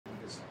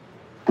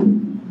I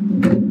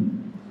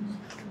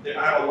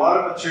have a lot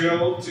of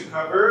material to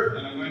cover,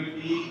 and I'm going to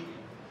be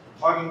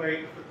talking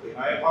very quickly.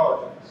 I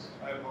apologize.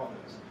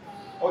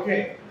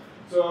 Okay,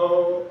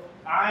 so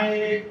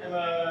I am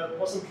a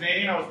Muslim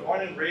Canadian. I was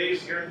born and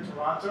raised here in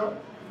Toronto.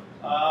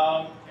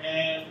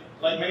 And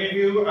like many of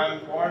you,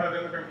 I'm born of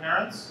immigrant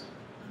parents.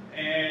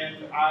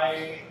 And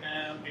I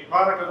am a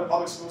product of the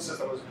public school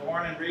system. I was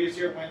born and raised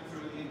here, went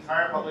through the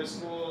entire public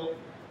school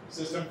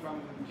system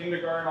from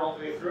kindergarten all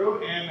the way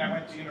through, and I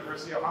went to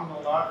university,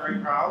 alhamdulillah, very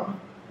proud.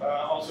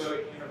 Also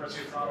at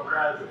University of Toronto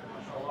graduate,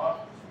 mashallah,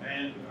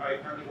 and I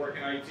currently work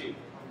in IT.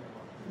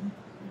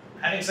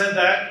 Having said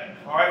that,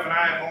 my wife and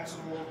I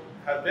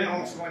have been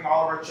homeschooling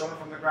all of our children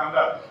from the ground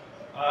up.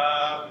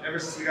 Ever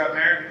since we got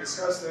married, we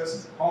discussed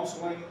this.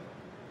 Homeschooling,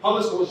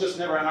 public school is just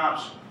never an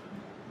option.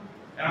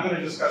 And I'm going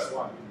to discuss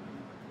why.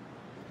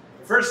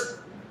 The first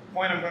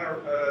point I'm going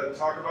to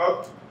talk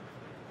about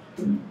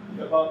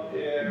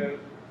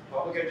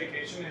public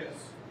education is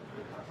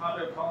the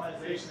topic of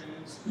colonization and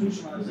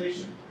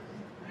institutionalization.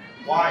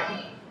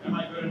 Why? Am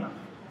I good enough?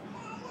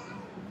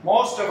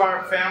 Most of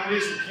our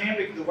families who came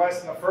to the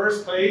West in the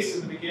first place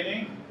in the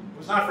beginning, it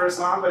was not for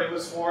Islam, but it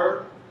was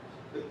for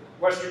the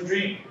Western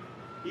dream.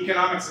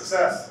 Economic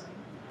success.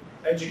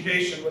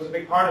 Education was a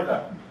big part of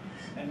that.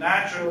 And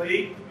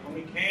naturally, when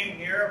we came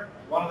here,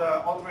 one of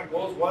the ultimate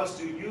goals was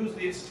to use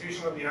the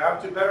institution that we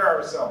have to better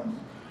ourselves.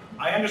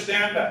 I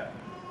understand that.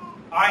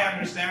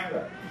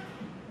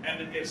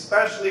 And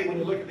especially when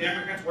you look at the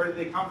immigrants, where did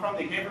they come from?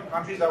 They came from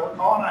countries that were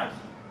colonized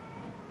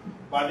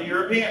by the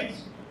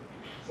Europeans.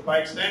 So by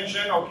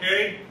extension,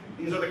 okay,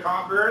 these are the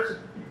conquerors.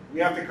 We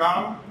have to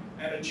come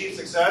and achieve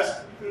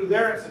success through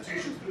their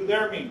institutions, through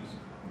their means,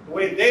 the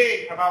way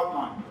they have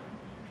outlined.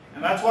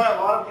 And that's why a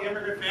lot of the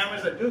immigrant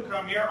families that do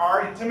come here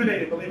are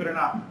intimidated, believe it or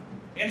not.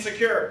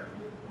 Insecure.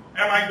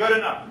 Am I good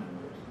enough?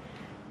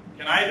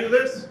 Can I do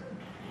this?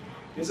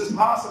 Is this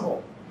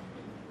possible?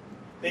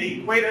 They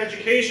equate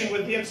education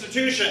with the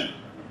institution,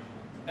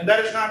 and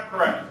that is not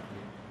correct.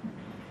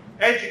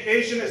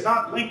 Education is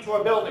not linked to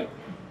a building.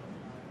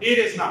 It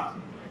is not.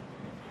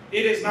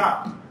 It is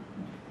not.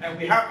 And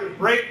we have to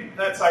break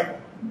that cycle.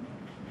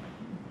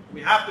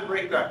 We have to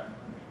break that.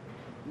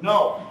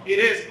 No, it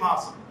is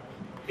possible.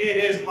 It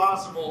is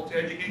possible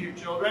to educate your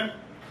children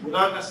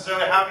without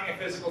necessarily having a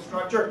physical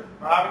structure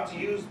or having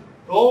to use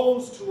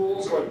those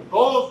tools or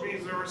those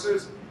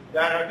resources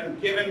that have been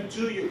given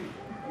to you.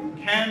 You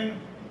can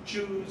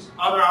choose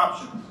other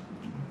options.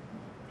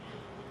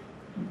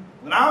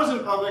 When I was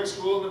in public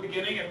school in the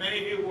beginning, and many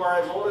of you who are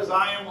as old as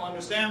I am will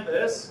understand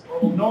this, or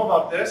will know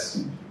about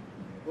this,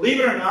 believe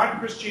it or not,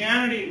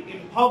 Christianity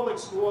in public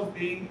school is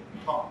being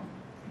taught.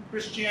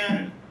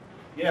 Christianity.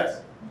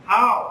 Yes.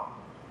 How?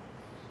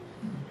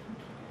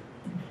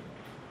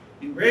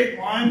 In grade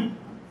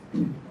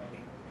 1,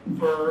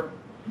 for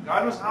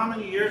God knows how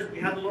many years, we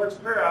had the Lord's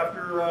Prayer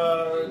after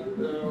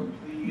the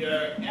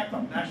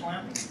anthem, national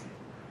anthem.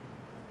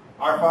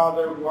 Our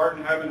Father who art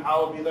in heaven,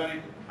 hallowed be thy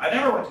name. I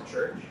never went to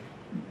church.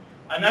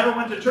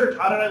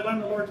 How did I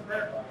learn the Lord's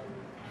Prayer?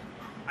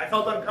 I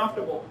felt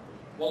uncomfortable.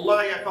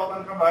 Wallahi, I felt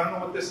uncomfortable. I don't know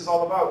what this is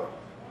all about.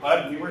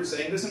 But we were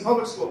saying this in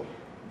public school.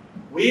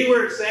 We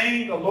were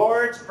saying the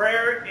Lord's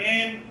Prayer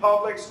in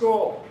public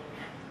school.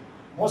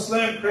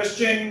 Muslim,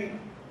 Christian,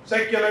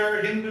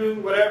 secular, Hindu,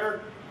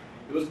 whatever.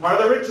 It was part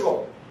of the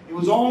ritual. It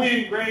was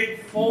only in grade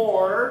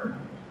 4.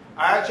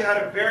 I actually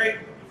had a very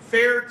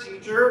fair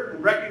teacher who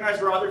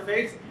recognized our other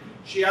faiths.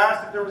 She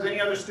asked if there was any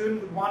other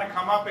student who would want to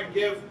come up and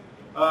give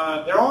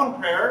their own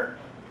prayer.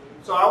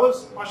 So I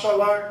was,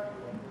 mashallah,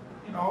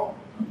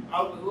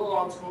 I was a little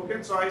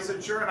outspoken, so I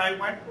said sure, and I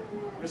went,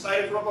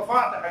 recited Surah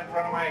Al-Fatiha in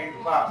front of my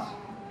class.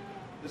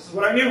 This is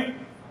what I knew.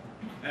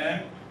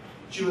 And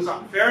she was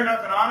fair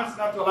enough and honest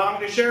enough to allow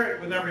me to share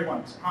it with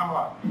everyone,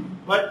 subhanAllah.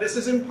 But this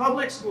is in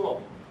public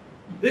school.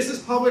 This is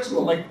public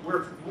school.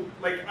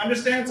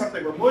 Understand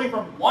something. We're moving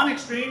from one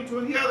extreme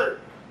to the other.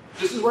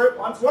 This is where it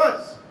once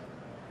was.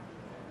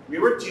 We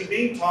were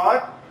being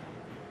taught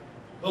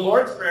the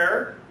Lord's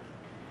Prayer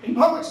in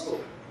public school.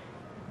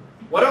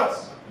 What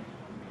else?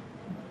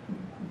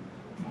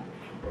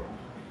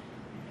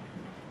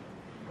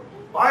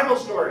 Bible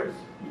stories.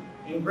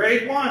 In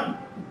grade 1,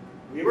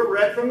 we were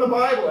read from the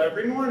Bible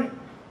every morning.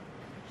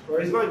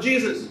 Stories about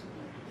Jesus.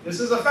 This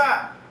is a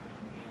fact.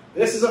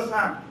 This is a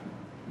fact.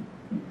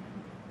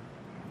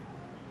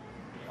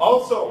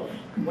 Also,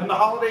 when the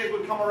holidays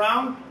would come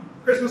around,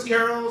 Christmas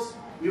carols,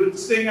 we would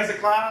sing as a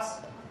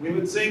class. We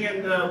would sing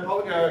in the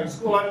public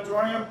school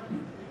auditorium.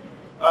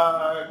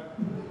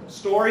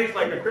 Stories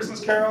like a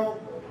Christmas carol,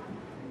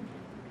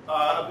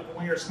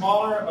 when you're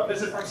smaller, a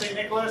visit from St.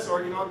 Nicholas,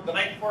 or the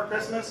night before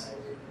Christmas.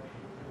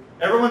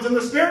 Everyone's in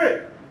the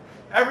spirit.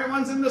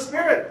 Everyone's in the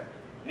spirit.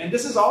 And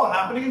this is all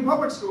happening in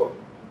public school.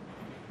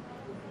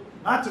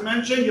 Not to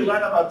mention, you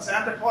learn about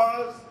Santa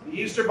Claus, the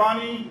Easter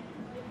Bunny.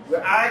 We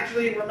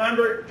actually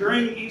remember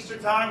during Easter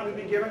time, we'd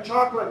be given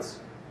chocolates.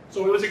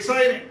 So it was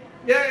exciting.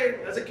 Yay,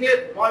 as a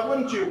kid, why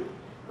wouldn't you?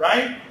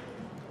 Right?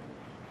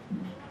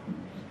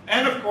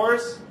 And of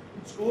course,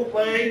 school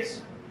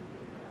plays,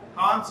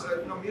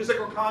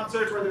 musical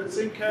concerts where they would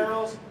sing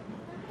carols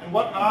and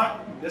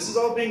whatnot. This is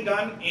all being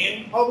done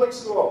in public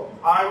school.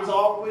 I was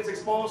always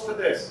exposed to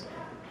this.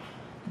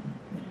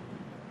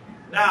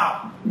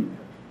 Now,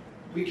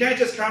 we can't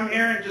just come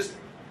here and just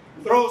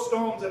throw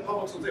stones at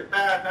public schools, say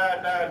bad,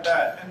 bad, bad,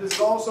 bad. And this is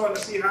also, and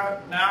see how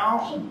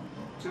now,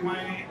 to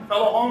my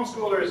fellow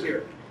homeschoolers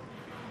here,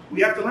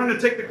 we have to learn to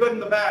take the good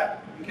and the bad.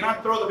 You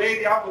cannot throw the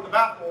baby out with the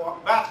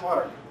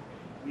bathwater.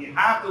 We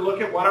have to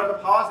look at what are the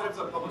positives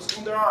of public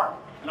school there are.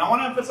 And I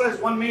want to emphasize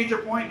one major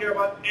point here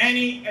about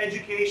any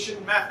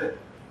education method,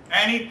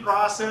 any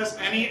process,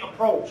 any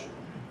approach.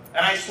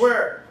 And I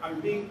swear,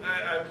 I'm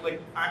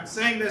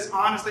saying this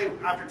honestly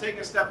after taking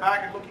a step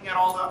back and looking at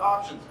all the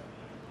options.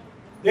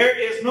 There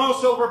is no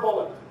silver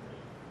bullet.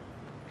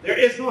 There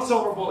is no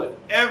silver bullet.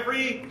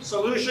 Every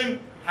solution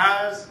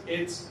has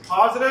its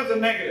positives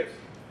and negatives.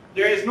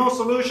 There is no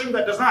solution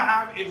that does not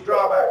have its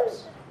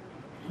drawbacks.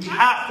 We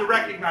have to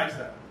recognize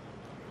that.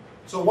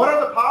 So what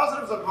are the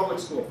positives of public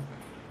school?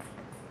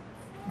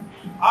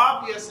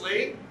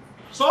 Obviously,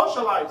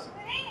 socializing.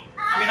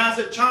 I mean, as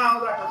a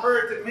child, I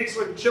preferred to mix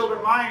with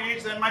children my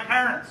age than my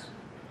parents.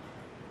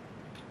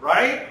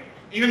 Right?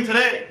 Even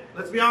today,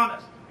 let's be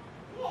honest.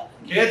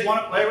 Kids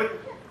want to play with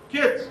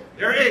kids,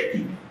 their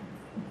age.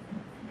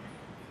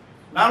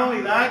 Not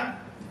only that,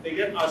 they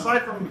get,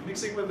 aside from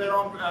mixing with their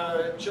own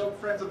children,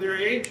 friends of their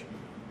age,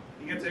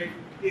 you get to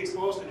be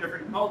exposed to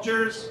different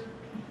cultures,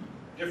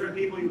 different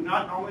people you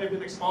not normally have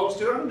been exposed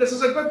to. I mean, this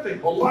is a good thing.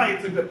 Wallahi,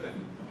 it's a good thing.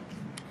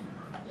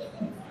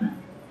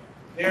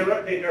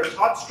 They're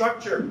taught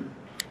structure,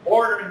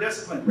 order and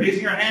discipline,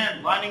 raising your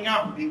hand, lining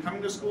up,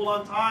 coming to school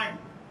on time,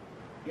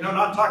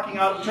 not talking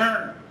out of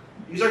turn.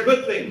 These are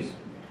good things.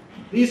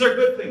 These are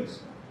good things.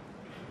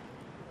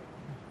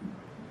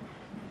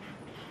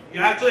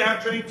 You actually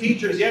have trained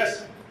teachers,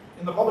 yes.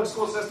 In the public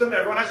school system,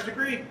 everyone has a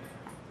degree.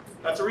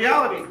 That's a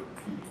reality.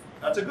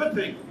 That's a good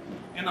thing.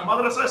 In the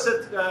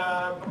madrasa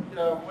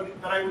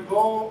that I would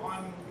go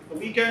on the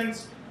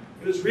weekends,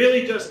 it was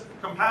really just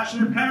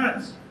compassionate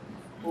parents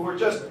who were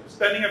just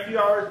spending a few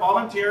hours,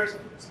 volunteers,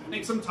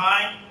 spending some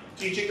time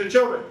teaching the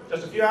children,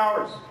 just a few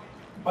hours.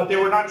 But they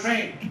were not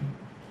trained.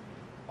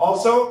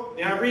 Also,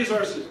 they have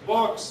resources,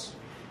 books,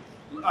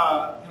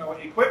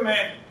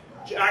 equipment,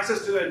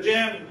 access to a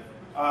gym,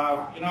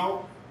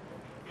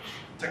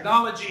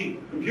 technology,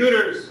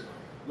 computers,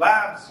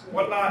 labs,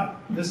 whatnot.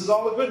 This is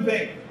all a good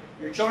thing.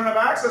 Your children have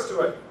access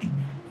to it.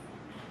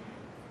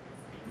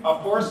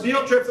 Of course,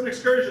 field trips and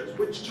excursions.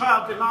 Which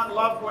child did not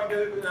love going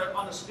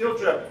on a field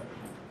trip?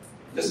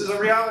 This is a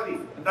reality.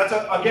 And that's,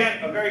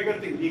 again, a very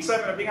good thing. The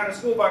excitement of being on a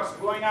school bus,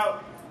 going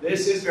out.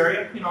 This is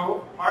very,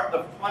 part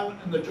of the fun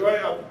and the joy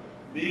of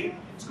being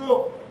in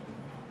school.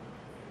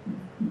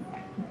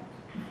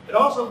 It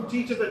also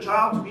teaches the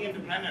child to be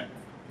independent.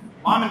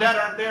 Mom and dad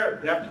aren't there.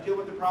 They have to deal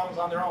with their problems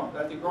on their own.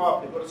 As they grow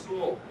up, they go to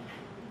school.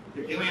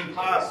 They're dealing in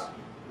class.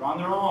 They're on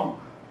their own.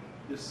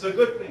 This is a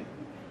good thing.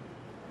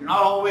 They're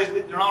not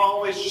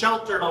always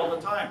sheltered all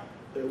the time.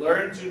 They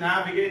learn to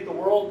navigate the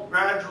world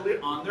gradually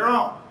on their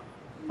own.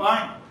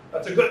 Fine.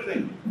 That's a good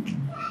thing.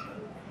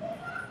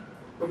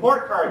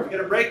 Report cards. You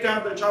get a breakdown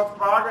of their child's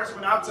progress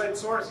from an outside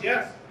source.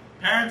 Yes.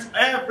 Parents,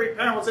 every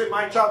parent will say,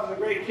 my child is a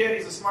great kid.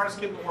 He's the smartest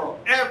kid in the world.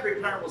 Every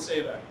parent will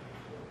say that.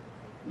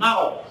 Not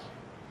always.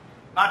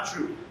 Not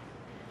true.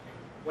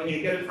 When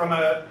you get it from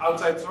an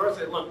outside source,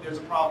 say, look, there's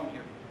a problem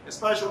here.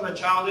 Especially when the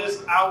child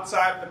is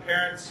outside of the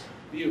parent's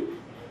view,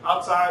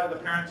 outside of the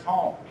parent's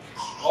home.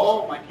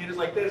 Oh, my kid is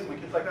like this, my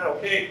kid's like that.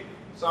 Okay,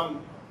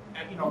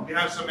 we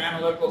have some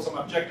analytical, some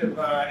objective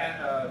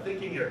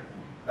thinking here.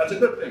 That's a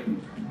good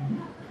thing.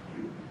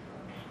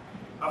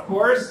 Of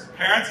course,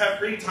 parents have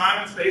free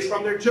time and space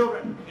from their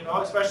children,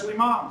 especially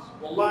moms.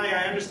 Wallahi,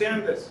 I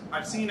understand this.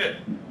 I've seen it.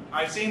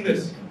 I've seen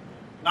this.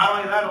 Not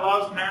only that, it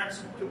allows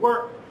parents to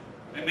work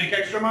and make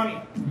extra money.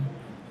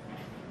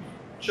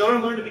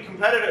 Children learn to be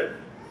competitive.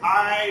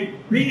 I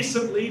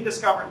recently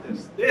discovered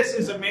this. This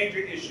is a major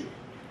issue.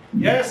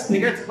 Yes, they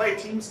get to play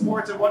team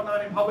sports and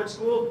whatnot in public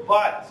school,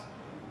 but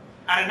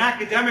at an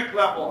academic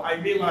level, I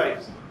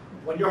realized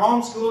when you're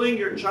homeschooling,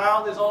 your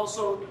child is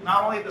also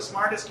not only the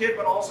smartest kid,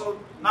 but also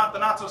not the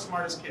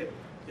not-so-smartest kid.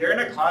 They're in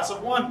a class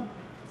of one,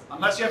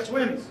 unless you have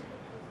twins.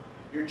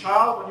 Your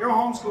child, when you're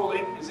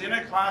homeschooling, is in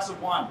a class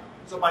of one.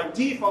 So by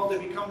default, they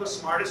become the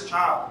smartest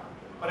child.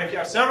 But if you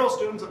have several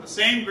students of the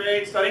same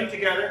grade studying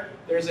together,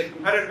 there's a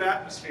competitive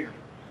atmosphere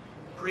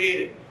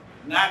created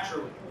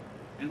naturally.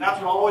 And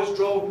that's what always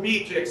drove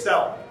me to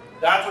excel.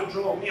 That's what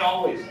drove me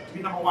always to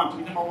be number one, to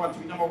be number one, to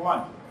be number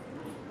one.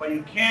 But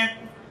you can't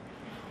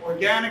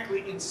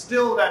organically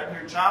instill that in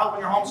your child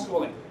when you're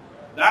homeschooling.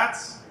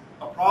 That's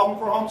a problem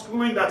for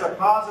homeschooling. That's a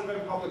positive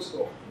in public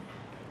school.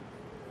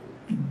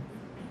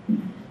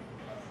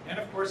 And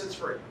of course, it's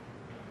free.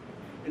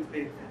 It's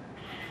paid for.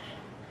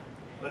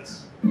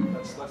 Let's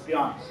be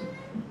honest.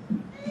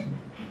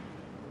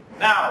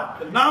 Now,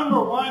 the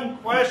number one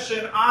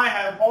question I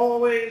have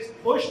always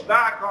pushed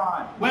back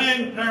on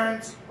when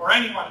parents or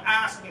anyone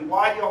asks me,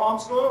 why do you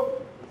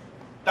homeschool?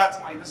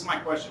 This is my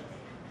question.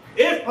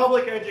 If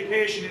public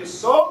education is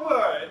so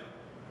good,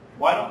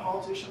 why don't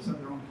politicians have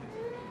their own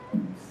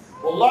kids?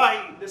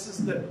 Wallahi, this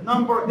is the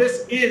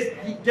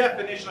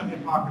definition of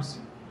hypocrisy.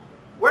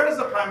 Where does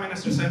the Prime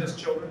Minister send his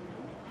children?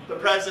 The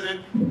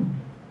President?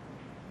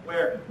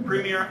 Where?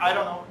 Premier? I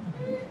don't know.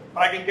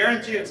 But I can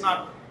guarantee you it's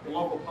not the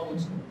local public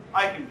school.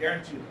 I can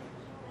guarantee you that.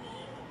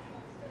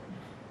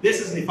 This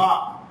is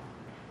nifaq.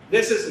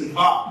 This is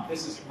nifaq.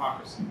 This is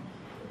hypocrisy.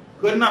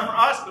 Good enough for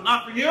us, but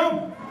not for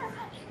you?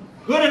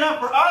 Good enough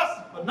for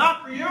us, but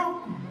not for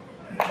you?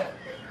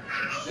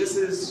 This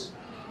is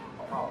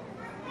a problem.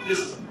 This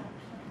is a problem.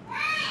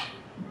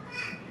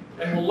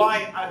 And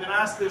wallahi, I've been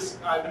asked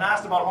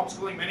about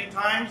homeschooling many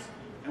times,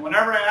 and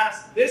whenever I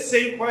ask this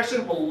same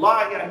question,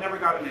 wallahi, I never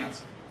got an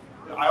answer.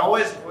 I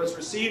always was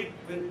received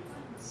with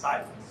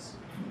silence.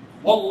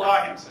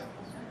 Wallahi, I'm saying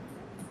this.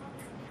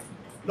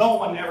 No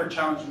one ever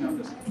challenged me on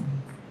this.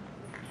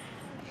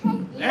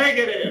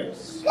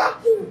 Negatives.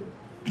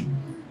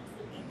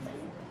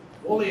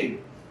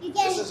 Bullying.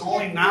 This is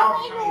only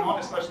now becoming known,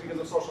 especially because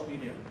of social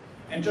media.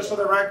 And just for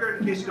the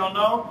record, in case you don't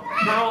know,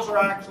 girls are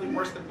actually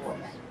worse than boys.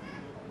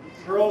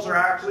 Girls are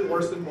actually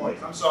worse than boys.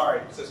 I'm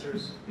sorry,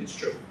 sisters. It's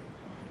true.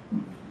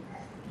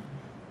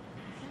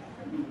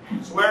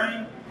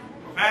 Swearing,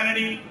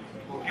 profanity,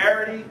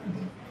 vulgarity,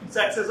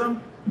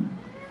 sexism.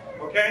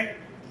 Okay?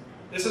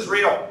 This is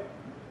real.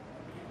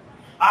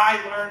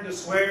 I learned to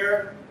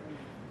swear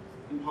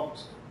in public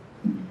school.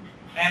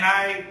 And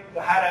I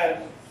had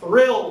a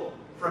thrill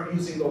from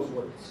using those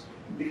words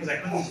because I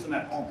couldn't use them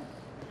at home.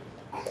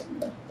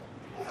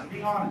 I'm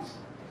being honest.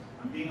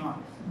 I'm being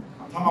honest.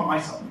 I'm talking about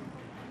myself.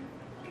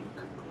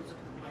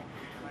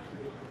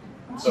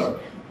 I'm sorry.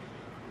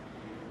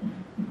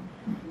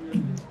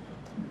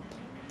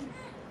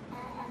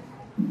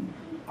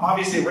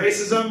 Obviously,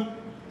 racism,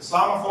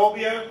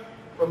 Islamophobia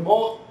from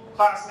both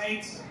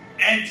classmates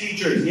and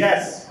teachers.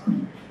 Yes.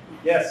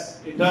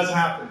 Yes, it does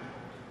happen.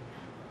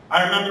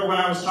 I remember when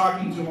I was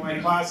talking to my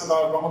class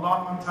about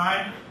Ramadan one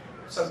time,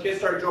 some kids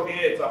started joking,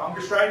 hey, it's a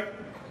hunger strike.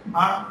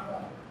 Huh?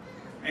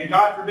 And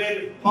God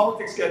forbid if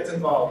politics gets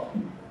involved.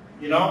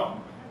 You know?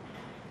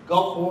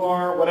 Gulf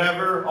War,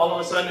 whatever, all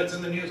of a sudden it's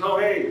in the news, oh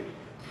hey,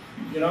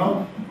 you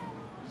know,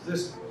 is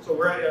this, so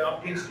we're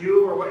up against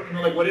you, or what, you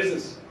know, like what is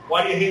this?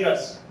 Why do you hate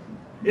us?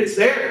 It's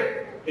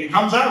there. It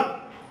comes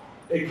out.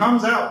 It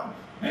comes out.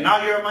 And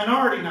now you're a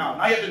minority now.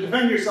 Now you have to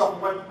defend yourself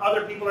from what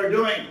other people are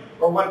doing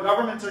or what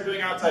governments are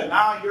doing outside.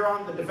 Now you're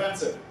on the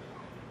defensive.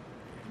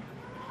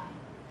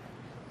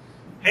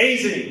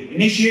 Hazing,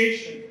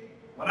 initiation.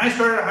 When I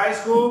started high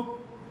school,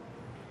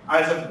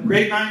 as a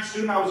grade 9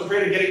 student, I was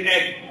afraid of getting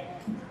egg.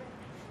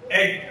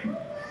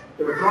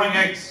 They were throwing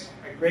eggs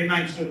at grade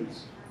 9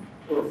 students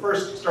who were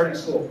first starting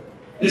school.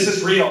 This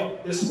is real.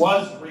 This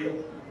was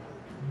real.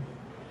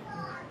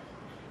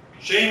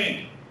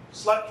 Shaming.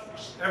 Slut.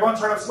 Everyone's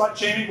heard of slut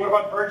shaming? What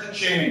about virgin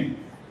shaming?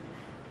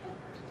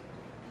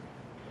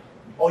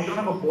 Oh, you don't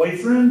have a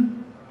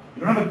boyfriend?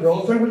 You don't have a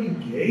girlfriend? What are you,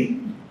 gay?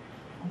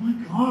 Oh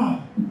my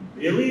God.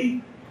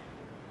 Really?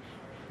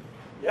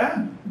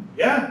 Yeah.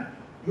 Yeah.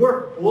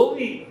 You're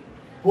bullied.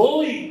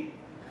 Bullied.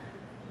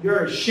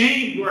 You're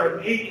ashamed. You are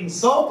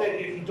insulted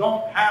if you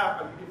don't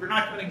have, if you're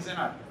not committing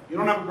zina. You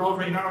don't have a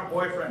girlfriend. You don't have a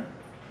boyfriend.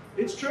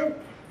 It's true.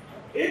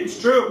 It's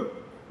true.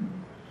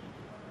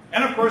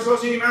 And of course,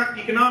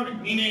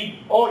 socioeconomic,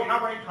 meaning, oh, you're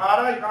not wearing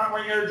Prada, you're not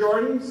wearing Air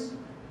Jordans.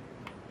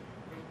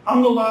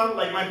 Alhamdulillah,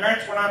 like my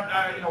parents were not,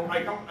 I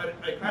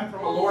come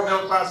from a lower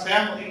middle class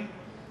family,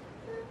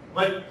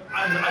 but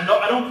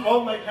I don't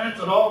fault my parents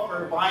at all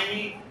for buying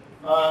me,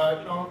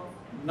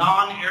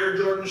 non-Air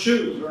Jordan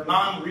shoes or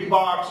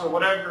non-Reeboks or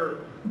whatever.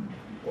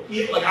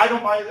 Like I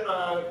don't buy,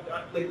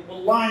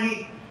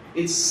 wallahi,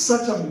 it's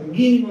such a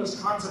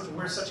meaningless concept to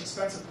wear such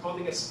expensive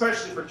clothing,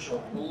 especially for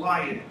children.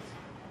 Wallahi it is.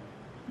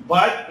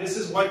 But this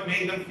is what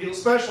made them feel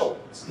special.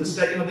 This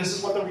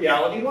is what the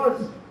reality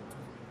was.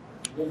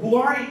 Well, who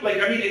are you?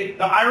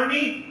 The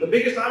irony, the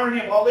biggest irony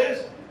of all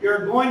is,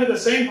 you're going to the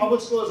same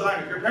public school as I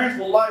am. If your parents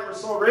will lie, we're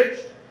so rich,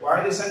 why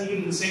are they sending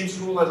you to the same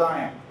school as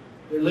I am?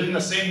 They live in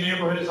the same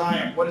neighborhood as I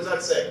am. What does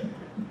that say?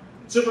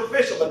 It's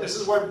superficial, but this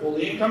is where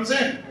bullying comes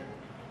in.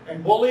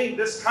 And bullying,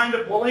 this kind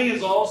of bullying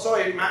is also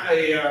a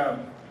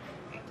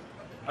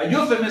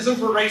euphemism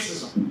for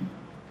racism.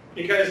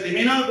 Because they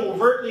may not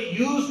overtly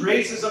use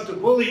racism to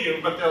bully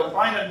you, but they'll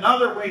find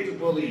another way to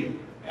bully you.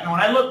 And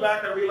when I look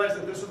back, I realized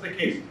that this was the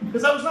case.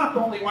 Because I was not the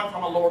only one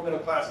from a lower middle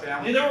class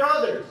family. There were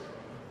others.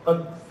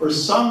 But for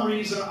some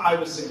reason, I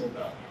was singled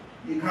out.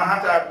 You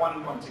have to have one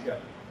and one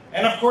together.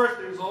 And of course,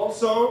 there's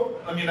also,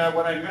 when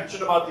I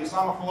mentioned about the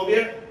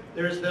Islamophobia,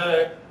 there's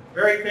the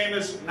very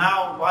famous,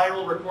 now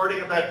viral recording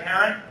of that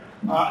parent,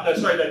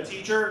 that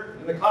teacher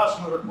in the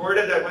classroom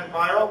recorded that went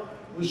viral,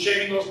 who's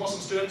shaming those Muslim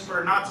students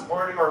for not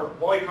supporting or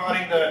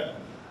boycotting that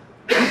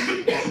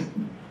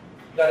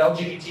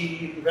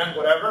LGBT event,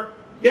 whatever.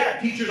 Yeah,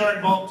 teachers are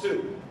involved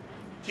too.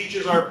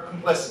 Teachers are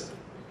complicit.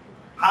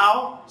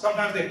 How?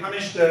 Sometimes they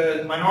punish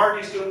the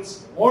minority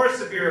students more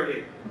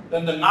severely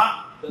than the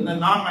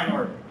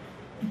non-minority.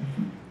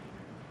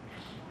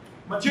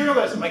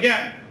 Materialism,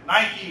 again,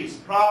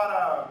 Nikes,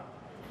 Prada,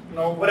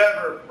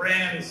 whatever,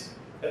 brands,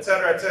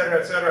 etc., etc.,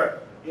 etc.,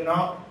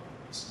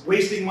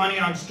 wasting money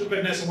on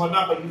stupidness and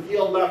whatnot, but you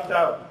feel left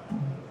out.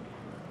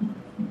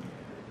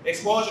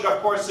 Exposure to,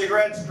 of course,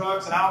 cigarettes,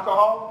 drugs, and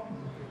alcohol.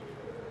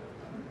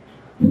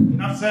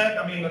 Enough said.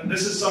 I mean,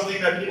 this is something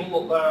that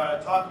people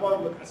talk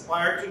about,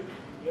 aspire to,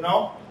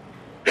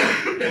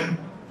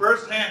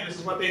 Firsthand, this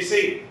is what they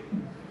see.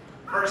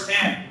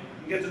 Firsthand.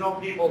 You get to know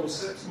people who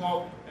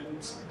smoke and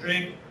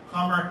drink,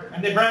 Hummer,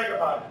 and they brag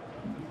about it.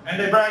 And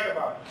they brag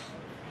about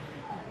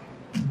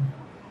it.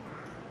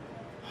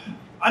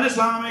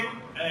 Un-Islamic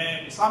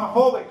and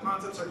Islamophobic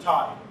concepts are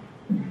taught.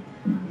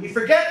 You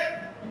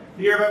forget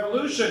fear of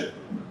evolution,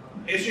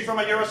 history from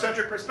a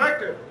Eurocentric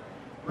perspective.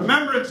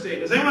 Remembrance Day.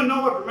 Does anyone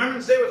know what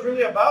Remembrance Day was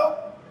really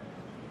about?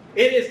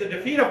 It is the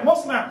defeat of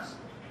Muslims.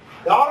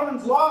 The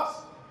Ottomans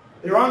lost.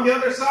 They were on the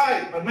other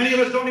side, but many of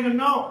us don't even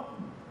know.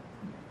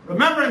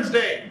 Remembrance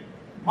Day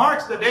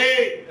marks the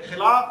day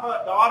the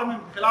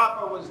Ottoman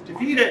Khilafah was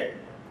defeated.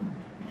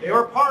 They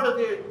were part of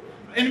the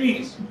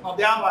enemies of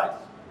the Allies.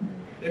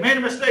 They made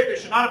a mistake. They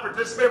should not have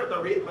participated,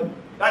 but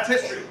that's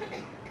history.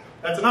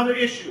 That's another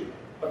issue.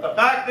 But the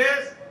fact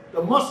is,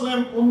 the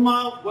Muslim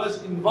Ummah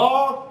was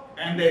involved,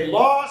 and they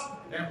lost,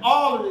 and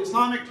all of the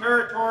Islamic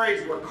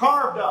territories were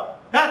carved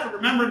up. That's what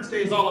Remembrance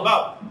Day is all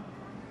about.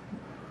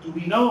 Do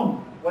we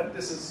know what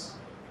this is?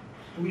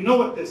 Do we know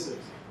what this is?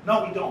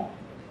 No, we don't.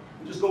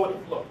 We just go with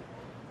the flow.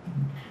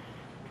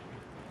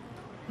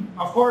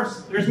 Of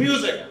course, there's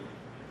music,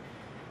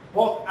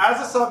 both as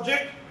a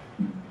subject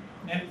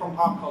and from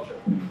pop culture.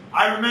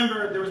 I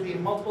remember there was the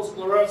multiple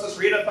sclerosis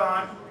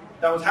readathon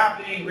that was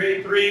happening in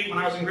grade 3, when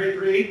I was in grade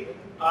 3.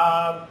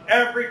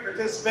 Every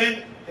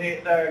participant,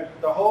 the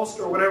host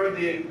or whatever,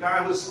 the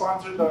guy who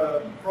sponsored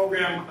the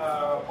program,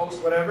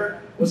 host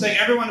whatever, was saying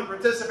everyone who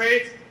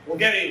participates will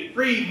get a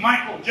free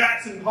Michael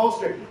Jackson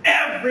poster.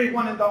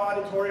 Everyone in the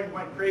auditorium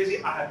went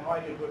crazy. I had no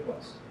idea who it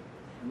was.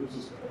 Who was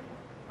this guy?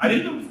 I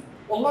didn't know.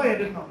 Wallahi, I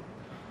didn't know.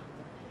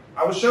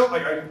 I was shocked. My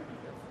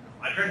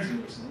parents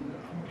knew this.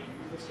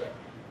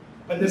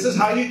 But this is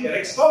how you get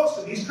exposed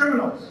to these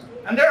criminals.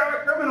 And there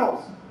are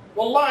criminals.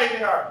 Wallahi,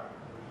 they are.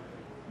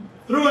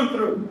 Through and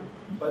through.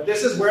 But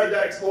this is where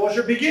that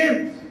exposure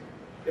begins.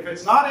 If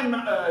it's not in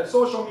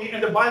social media,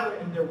 and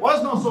there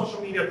was no social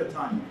media at the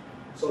time.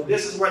 So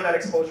this is where that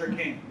exposure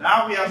came.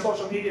 Now we have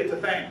social media to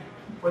thank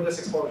for this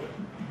exposure.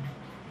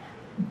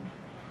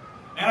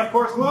 And of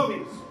course,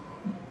 movies.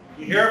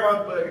 You hear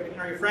about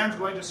your friends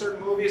going to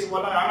certain movies and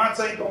whatnot. I'm not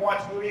saying don't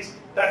watch movies.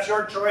 That's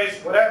your choice,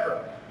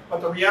 whatever.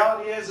 But the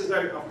reality is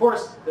that, of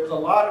course, there's a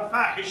lot of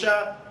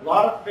fahisha, a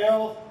lot of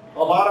filth, a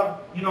lot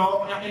of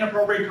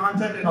inappropriate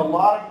content in a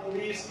lot of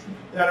movies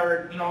that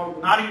are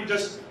not even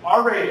just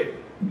R-rated.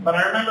 But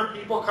I remember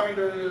people coming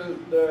to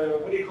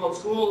the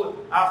school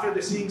after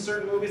they seeing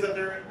certain movies that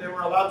they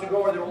were allowed to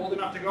go or they were old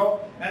enough to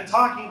go, and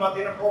talking about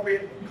the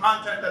inappropriate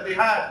content that they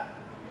had.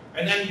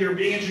 And then you're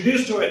being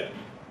introduced to it.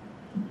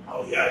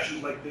 Oh yeah,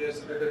 she's like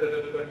this.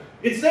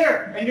 It's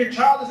there, and your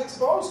child is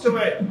exposed to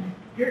it.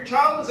 Your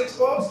child is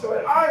exposed to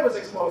it. I was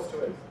exposed to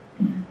it.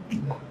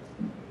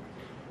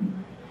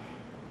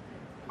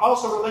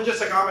 Also,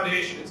 religious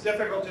accommodation. It's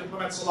difficult to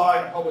implement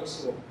Salah in a public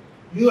school.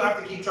 You have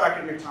to keep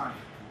track of your time.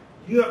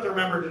 You have to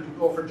remember to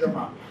go for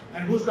Jummah.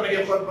 And who's going to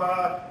give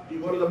khutbah? You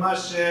go to the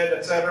masjid,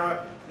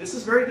 etc. This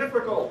is very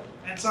difficult.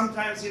 And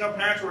sometimes,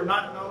 parents who are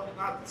not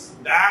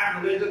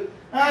that religious.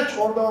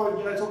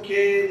 Chordo, it's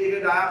okay, leave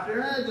it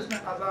after. Just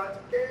it's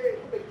okay,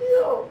 no big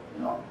deal.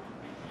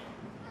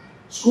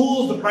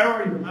 School is the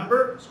priority,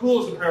 remember?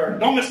 School is the priority.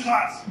 Don't miss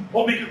class.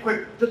 We'll make it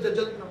quick.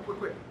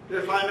 Quick.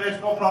 5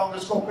 minutes, no problem.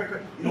 Let's go quick.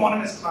 You don't want to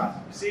miss class.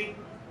 You see?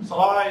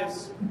 Salah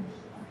is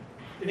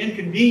an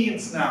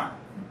inconvenience now.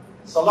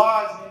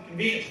 Salah is an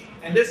inconvenience.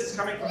 And this is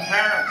coming from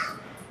parents.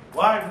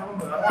 Why?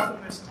 No, I want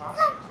to miss class.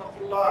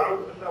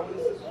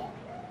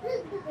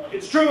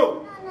 It's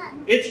true.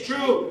 It's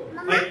true.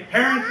 Like,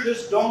 parents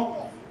just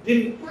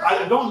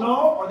either don't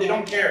know or they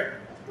don't care.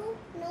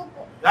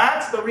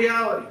 That's the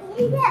reality.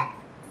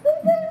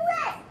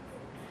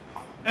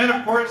 And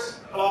of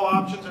course, halal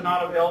options are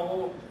not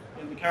available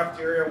in the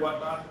cafeteria or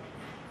whatnot.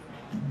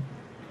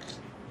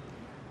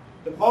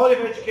 The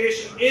quality of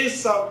education is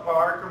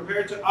subpar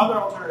compared to other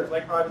alternatives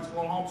like private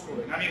school and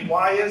homeschooling. I mean,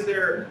 why is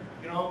there,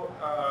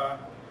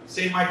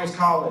 St. Michael's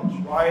College?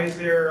 Why is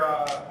there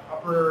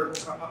Upper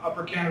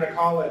Canada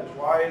College?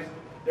 Why is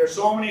there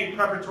so many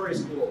preparatory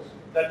schools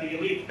that the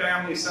elite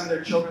families send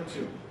their children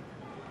to?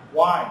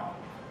 Why?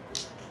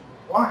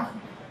 Why?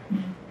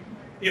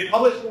 If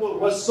public school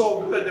was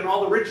so good, then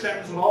all the rich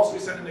families would also be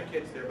sending their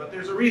kids there. But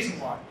there's a reason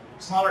why.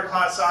 Smaller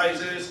class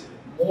sizes,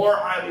 more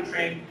highly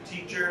trained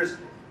teachers,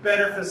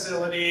 better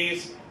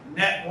facilities,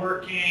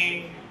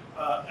 networking,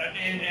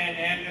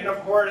 and of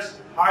course,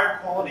 higher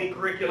quality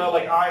curricula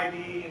like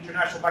IB,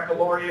 International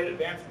Baccalaureate,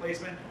 Advanced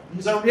Placement.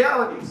 These are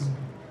realities.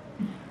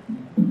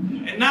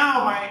 And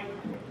now my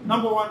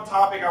number one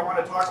topic I want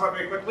to talk about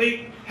very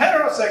quickly,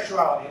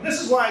 heterosexuality. And this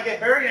is why I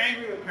get very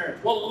angry with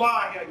parents.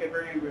 Wallahi, I get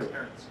very angry with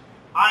parents.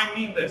 I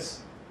mean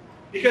this.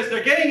 Because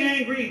they're getting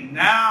angry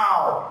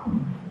now.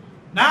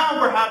 Now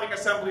we're having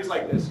assemblies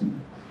like this.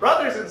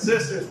 Brothers and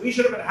sisters, we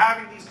should have been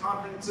having these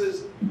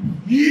conferences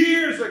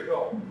years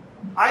ago.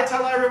 I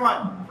tell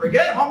everyone,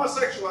 forget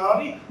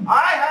homosexuality.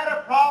 I had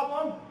a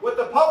problem with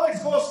the public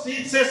school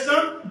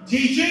system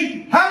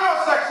teaching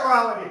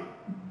homosexuality.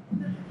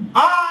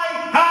 I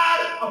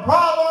had a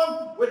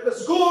problem with the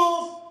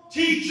schools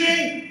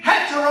teaching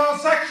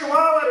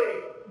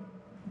heterosexuality.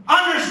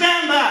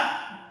 Understand that.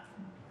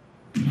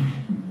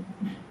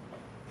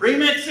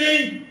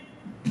 Premixing,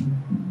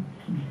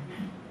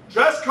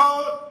 dress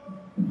code,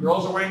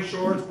 girls are wearing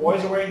shorts,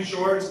 boys are wearing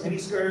shorts, mini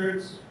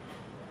skirts,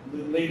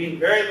 leaving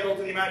very little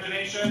to the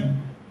imagination.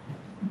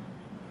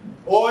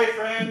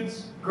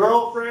 Boyfriends,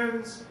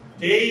 girlfriends,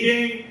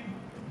 dating,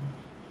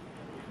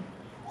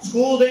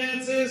 school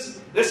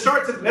dances. This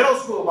starts in middle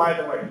school, by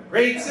the way.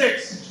 Grade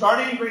 6,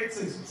 starting in grade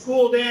 6,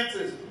 school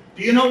dances.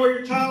 Do you know where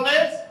your child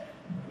is?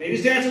 Maybe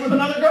he's dancing with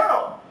another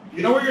girl. Do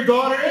you know where your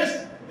daughter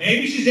is?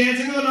 Maybe she's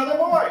dancing with another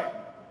boy.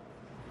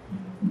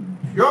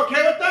 You're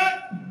okay with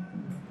that?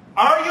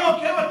 Are you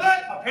okay with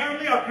that?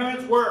 Apparently our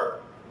parents were.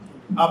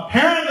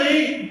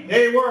 Apparently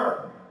they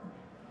were.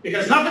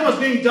 Because nothing was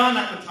being done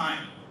at the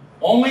time.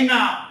 Only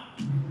now.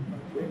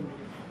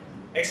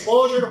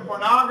 Exposure to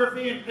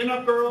pornography and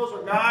pinup girls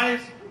or guys.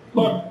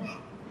 Look,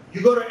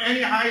 you go to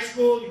any high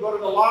school, you go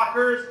to the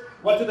lockers.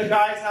 What do the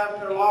guys have in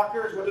their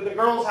lockers? What do the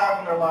girls have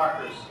in their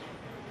lockers?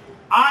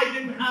 I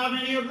didn't have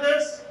any of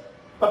this,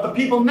 but the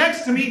people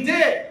next to me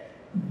did.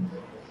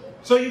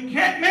 So you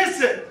can't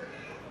miss it.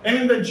 And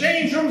in the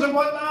change rooms and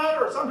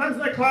whatnot, or sometimes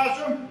in the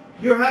classroom,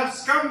 you have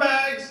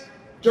scumbags,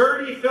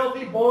 dirty,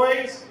 filthy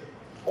boys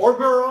or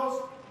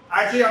girls.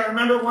 Actually, I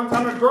remember one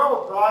time a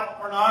girl brought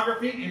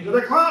pornography into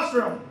the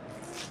classroom.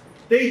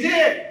 They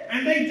did,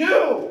 and they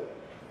do.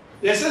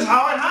 This is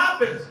how it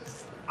happens.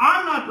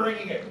 I'm not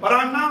bringing it, but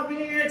I'm now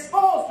being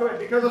exposed to it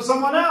because of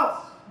someone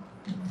else.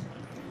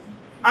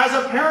 As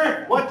a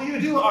parent, what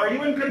do? Are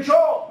you in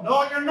control?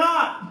 No, you're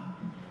not.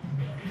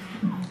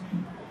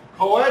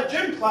 Co-ed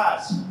gym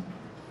class.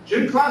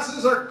 Gym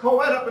classes are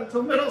co-ed up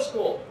until middle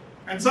school.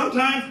 And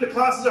sometimes the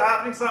classes are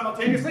happening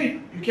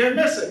simultaneously. You can't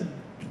miss it.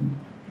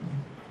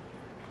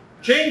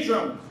 Change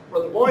rooms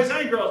for the boys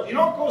and girls. You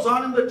know what goes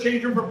on in the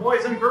change room for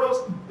boys and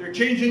girls? They're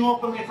changing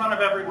openly in front of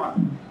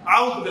everyone.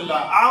 A'udhu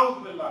billah,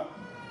 a'udhu billah.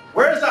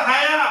 Where's the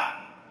haya?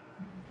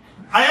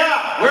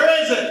 Haya,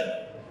 where is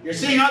it? You're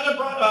seeing other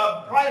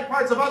private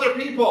parts of other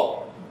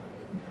people.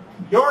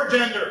 Your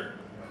gender.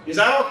 Is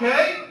that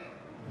okay?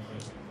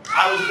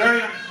 I was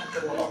very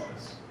uncomfortable about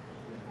this.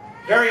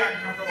 Very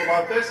uncomfortable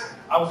about this.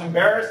 I was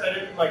embarrassed. I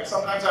didn't, like,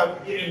 sometimes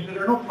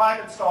there are no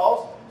private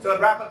stalls, so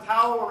I'd wrap a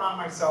towel around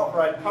myself,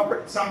 or I'd cover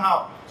it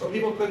somehow so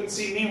people couldn't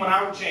see me when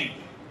I would change.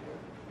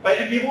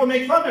 And people would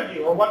make fun of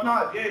you or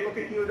whatnot. Hey, look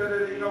at you,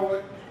 you know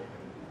what?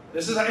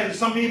 This is, and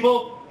some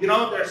people, you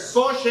know, they're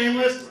so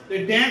shameless,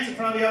 they dance in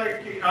front of the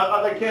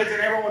other kids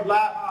and everyone would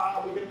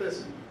laugh, look at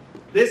this.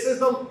 This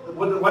is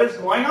what is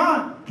going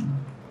on.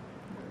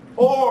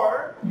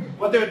 Or,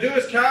 what they'll do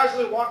is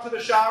casually walk to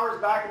the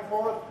showers back and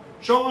forth,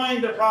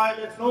 showing the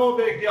privates, no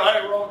big deal,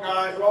 hey, we're all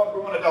guys, we're all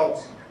grown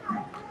adults.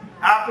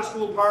 After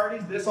school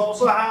parties, this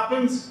also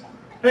happens.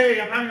 Hey,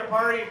 I'm having a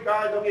party,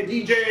 guys, there'll be a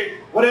DJ,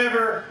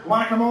 whatever, you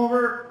want to come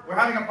over? We're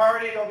having a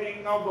party, there'll be,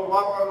 you know, blah,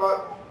 blah,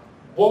 blah.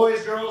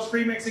 Boys, girls,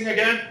 free-mixing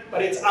again,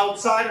 but it's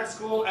outside of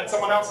school at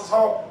someone else's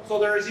home, so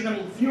there is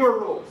even fewer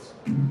rules.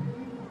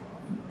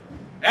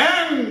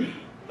 And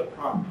the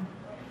prom.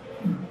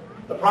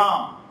 The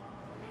prom.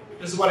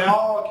 This is what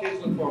all kids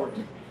look forward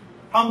to.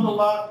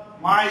 Alhamdulillah,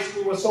 my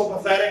school was so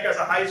pathetic as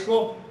a high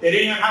school, they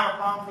didn't even have a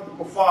prom for the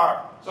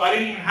kuffar. So I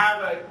didn't even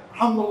have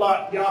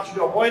alhamdulillah, the option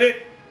to avoid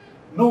it.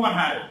 No one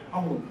had it.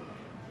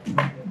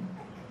 Alhamdulillah.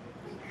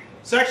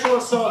 Sexual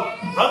assault.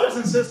 Brothers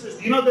and sisters,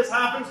 do you know this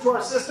happens to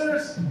our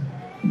sisters?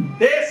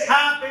 This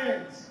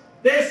happens.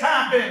 This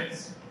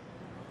happens.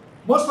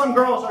 Muslim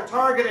girls are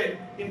targeted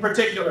in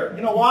particular.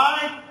 You know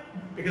why?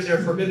 Because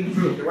they're forbidden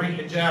fruit. They're wearing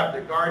hijab.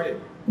 They're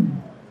guarded.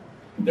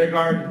 They're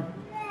guarded.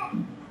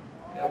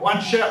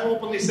 One sheikh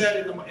openly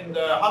said in the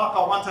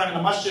halaqah one time in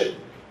the masjid,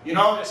 you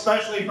know,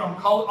 especially from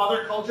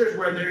other cultures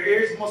where there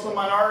is Muslim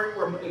minority,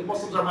 where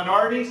Muslims are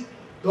minorities,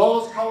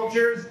 those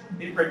cultures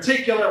in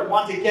particular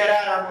want to get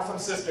at our Muslim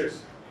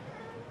sisters.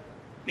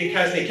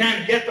 Because they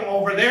can't get them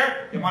over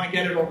there, they want to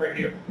get it over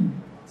here.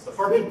 It's the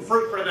forbidden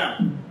fruit for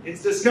them.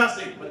 It's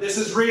disgusting, but this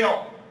is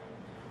real.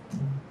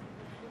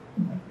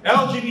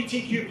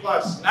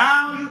 LGBTQ+.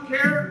 Now you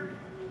care,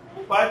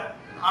 but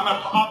I'm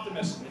an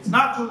optimist. It's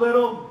not too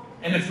little,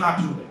 and it's not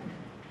too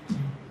late.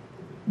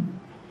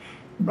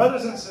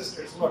 Brothers and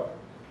sisters, look.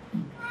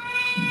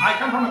 I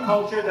come from a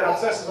culture that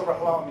obsesses over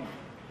halal meat.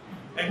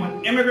 And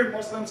when immigrant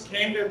Muslims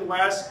came to the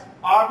West,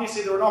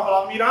 obviously there were no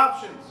halal meat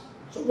options.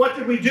 So what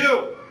did we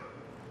do?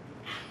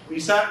 We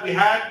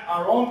had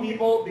our own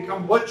people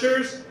become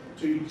butchers,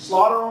 to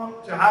slaughter,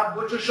 to have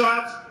butcher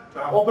shops,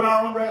 to open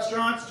our own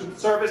restaurants, to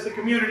service the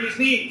community's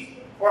needs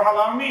for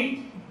halal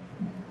meat.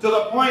 To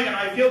the point, and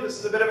I feel this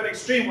is a bit of an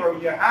extreme, where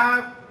you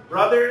have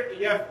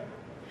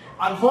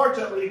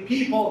unfortunately,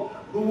 people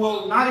who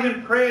will not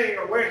even pray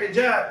or wear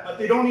hijab, but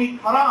they don't eat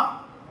haram.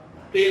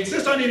 They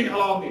insist on eating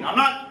halal meat. I'm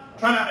not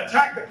trying to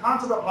attack the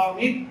concept of halal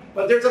meat,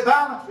 but there's a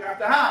balance we have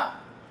to have.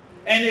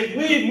 And if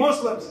we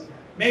Muslims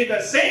made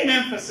the same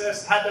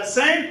emphasis, had the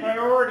same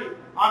priority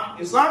on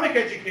Islamic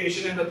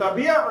education and the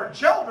tarbiyah of our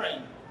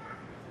children,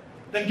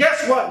 then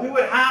guess what? We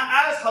would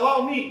have as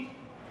halal meat,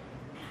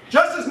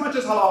 just as much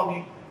as halal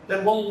meat,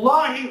 then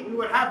wallahi, we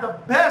would have the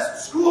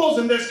best schools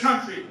in this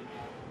country.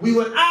 We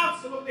would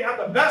absolutely have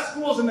the best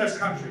schools in this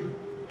country.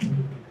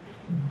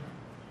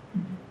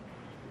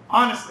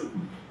 Honestly,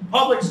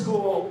 public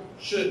school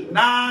should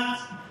not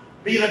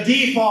be the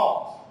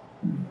default.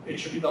 It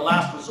should be the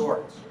last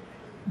resort.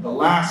 The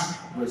last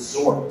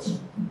resort.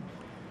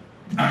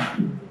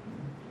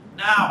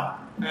 Now,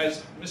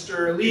 as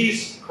Mr.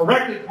 Elise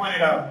correctly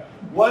pointed out,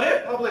 what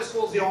if public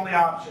school is the only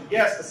option?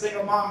 Yes, the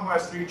single mom who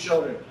has 3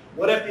 children.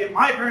 What if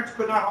my parents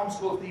could not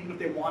homeschool even if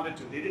they wanted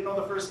to? They didn't know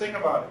the first thing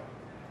about it.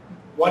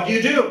 What do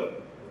you do?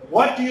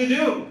 What do you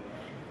do?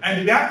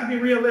 And we have to be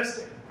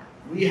realistic.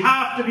 We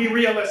have to be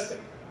realistic.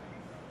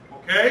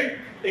 Okay?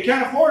 They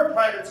can't afford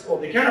private school.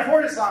 They can't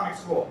afford Islamic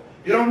school.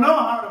 They don't know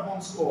how to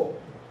homeschool.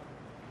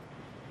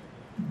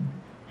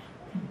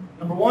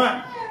 Number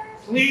 1,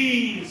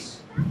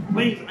 please, I'm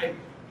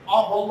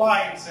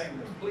saying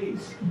this,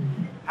 please.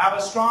 Have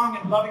a strong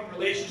and loving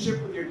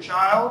relationship with your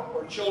child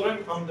or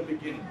children from the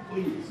beginning,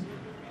 please.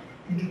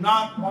 You do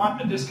not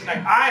want a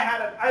disconnect.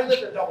 I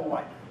lived a double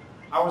life.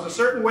 I was a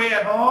certain way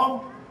at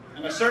home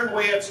and a certain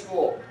way at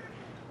school.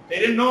 They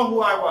didn't know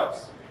who I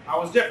was. I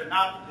was different.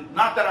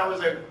 Not that I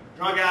was a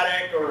drug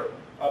addict or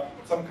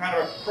some kind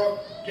of a crook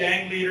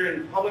gang leader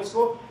in public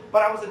school,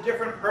 but I was a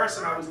different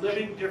person. I was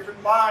living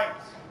different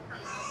lives.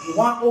 You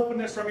want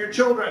openness from your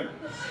children.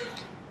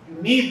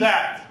 You need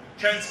that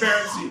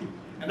transparency.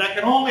 And that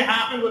can only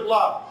happen with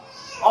love.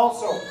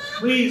 Also,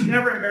 please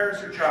never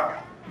embarrass your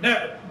child.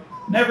 Never.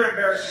 Never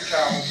embarrass your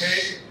child,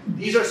 okay?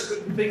 These are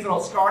things that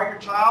will scar your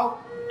child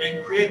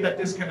and create that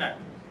disconnect.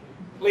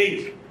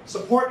 Please,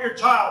 support your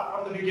child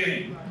from the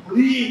beginning.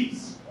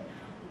 Please.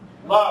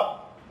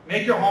 Love.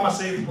 Make your home a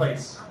safe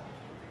place.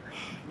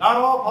 Not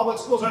all public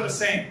schools are the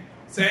same.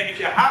 If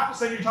you have to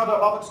send your child to a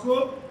public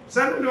school,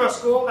 send them to a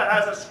school that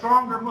has a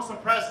stronger Muslim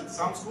presence.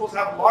 Some schools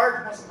have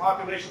large Muslim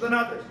populations than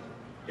others.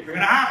 If you're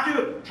going to have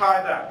to,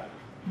 try that.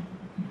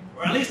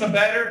 Or at least a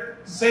better,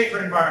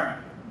 safer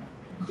environment.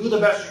 Do the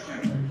best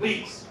you can,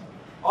 please.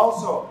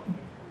 Also,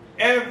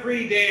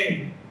 every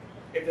day,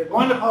 if they're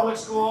going to public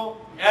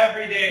school,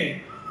 every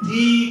day,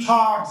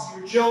 detox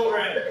your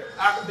children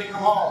after they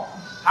come home.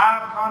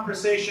 Have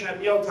conversation at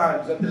meal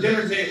times, at the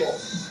dinner table.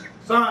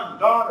 Son,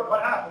 daughter,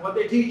 what happened? What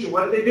did they teach you?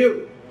 What did they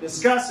do?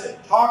 Discuss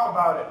it. Talk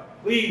about it.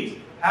 Please,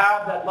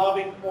 have that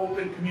loving,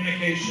 open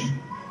communication.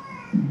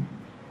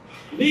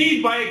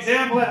 Lead by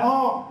example at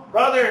home.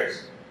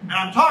 Brothers, and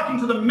I'm talking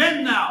to the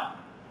men now.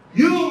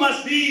 You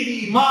must be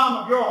the imam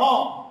of your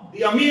home,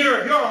 the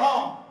amir of your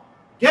home.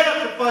 Get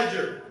up to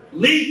Fajr.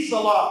 Lead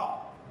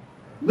Salah.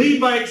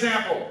 Lead by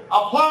example.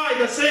 Apply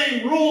the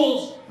same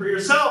rules for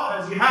yourself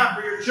as you have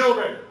for your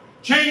children.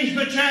 Change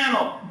the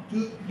channel.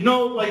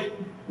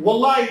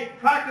 Wallahi,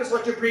 practice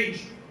what you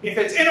preach. If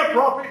it's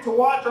inappropriate to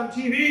watch on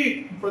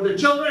TV for the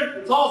children,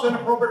 it's also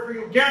inappropriate for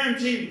you,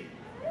 guaranteed.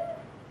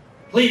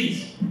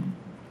 Please.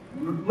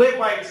 Live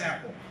by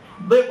example.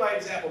 Live by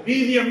example.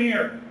 Be the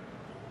amir.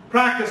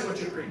 Practice what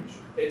you preach.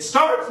 It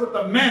starts with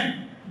the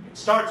men. It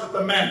starts with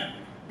the men.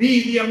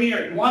 Be the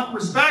amir. You want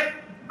respect?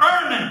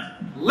 Earn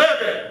it.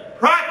 Live it.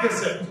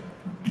 Practice it.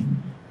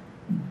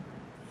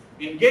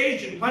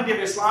 Engage in plenty of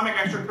Islamic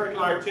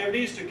extracurricular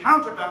activities to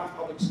counterbalance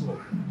public school.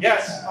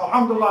 Yes,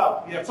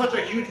 alhamdulillah, we have such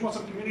a huge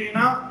Muslim community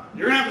now,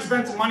 you're going to have to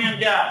spend some money on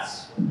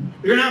gas.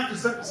 You're going to have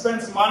to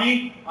spend some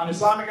money on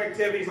Islamic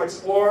activities like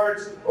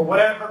sports or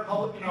whatever,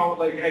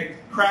 like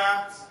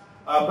crafts,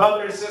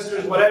 brothers,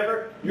 sisters,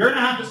 whatever. You're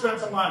going to have to spend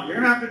some money. You're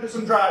going to have to do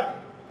some driving.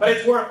 But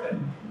it's worth it.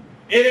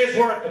 It is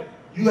worth it.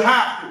 You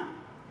have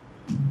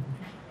to.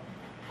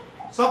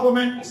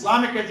 Supplement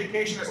Islamic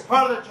education as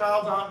part of the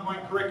child's ongoing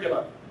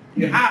curricula.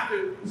 You have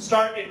to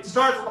start, it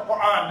starts with the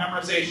Quran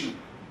memorization.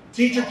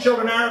 Teach your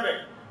children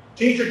Arabic.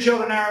 Teach your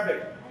children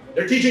Arabic.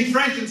 They're teaching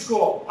French in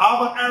school. How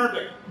about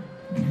Arabic?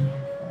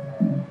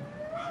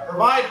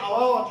 Provide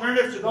halal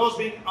alternatives to those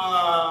being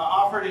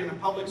offered in the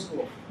public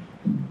school.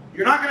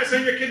 You're not going to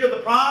send your kid to the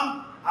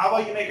prom? How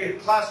about you make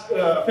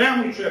a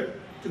family trip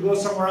to go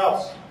somewhere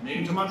else?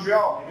 Maybe to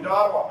Montreal, maybe to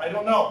Ottawa, I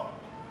don't know.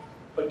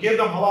 But give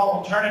them halal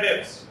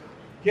alternatives.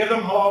 Give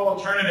them halal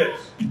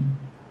alternatives.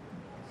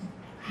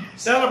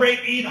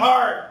 Celebrate, eat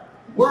hard.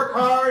 Work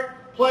hard,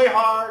 play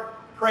hard,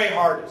 pray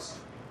hardest.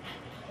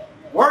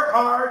 Work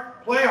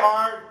hard, play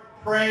hard,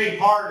 pray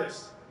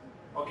hardest.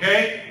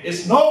 Okay?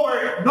 It's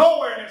nowhere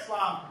in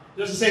Islam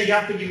does it say you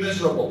have to be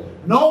miserable.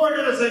 Nowhere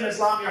does it say in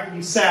Islam you have to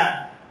be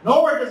sad.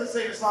 Nowhere does it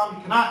say in Islam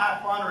you cannot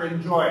have fun or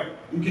enjoy.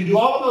 You can do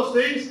all of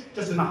those things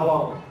just in a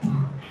halal way.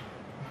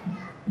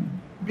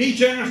 Be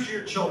generous to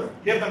your children.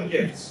 Give them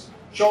gifts.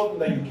 Show them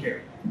that you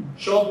care.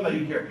 Show them that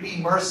you care.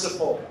 Be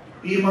merciful.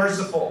 Be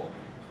merciful.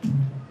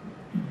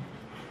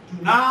 Do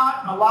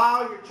not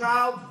allow your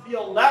child to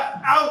feel left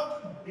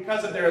out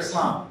because of their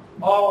Islam.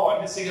 Oh,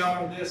 I'm missing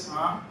out on this,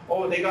 huh?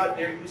 Oh, they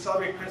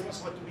celebrate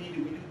Christmas, what do? We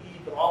do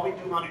Eid. All we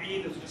do on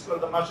Eid is just go to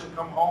the masjid,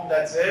 come home,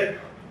 that's it.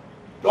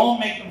 Don't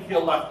make them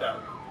feel left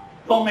out.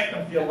 Don't make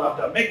them feel left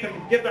out.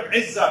 Give them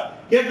izzah,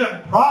 give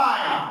them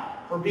pride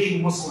for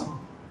being Muslim.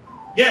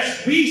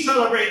 Yes, we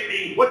celebrate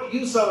Eid. What do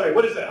you celebrate?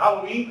 What is that?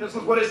 Halloween?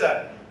 Christmas? What is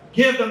that?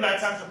 Give them that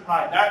sense of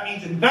pride. That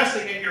means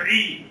investing in your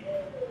Eid.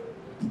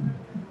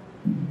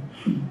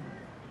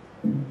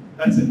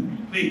 That's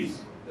it.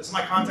 Please. This is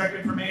my contact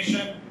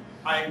information.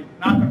 I'm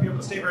not going to be able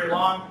to stay very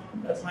long.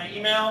 That's my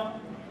email,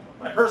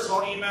 my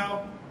personal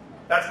email.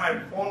 That's my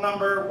phone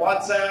number,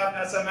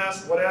 WhatsApp,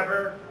 SMS,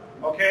 whatever.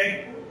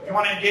 Okay? If you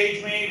want to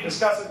engage me,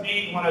 discuss with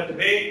me, you want to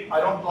debate, I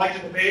don't like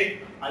to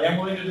debate, I am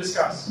willing to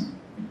discuss.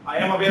 I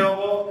am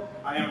available.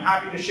 I am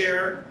happy to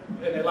share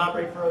and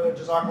elaborate further.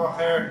 Jazakallah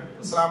khair.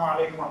 Assalamu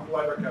alaikum wa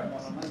rahmatullahi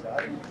wa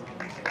barakatuh.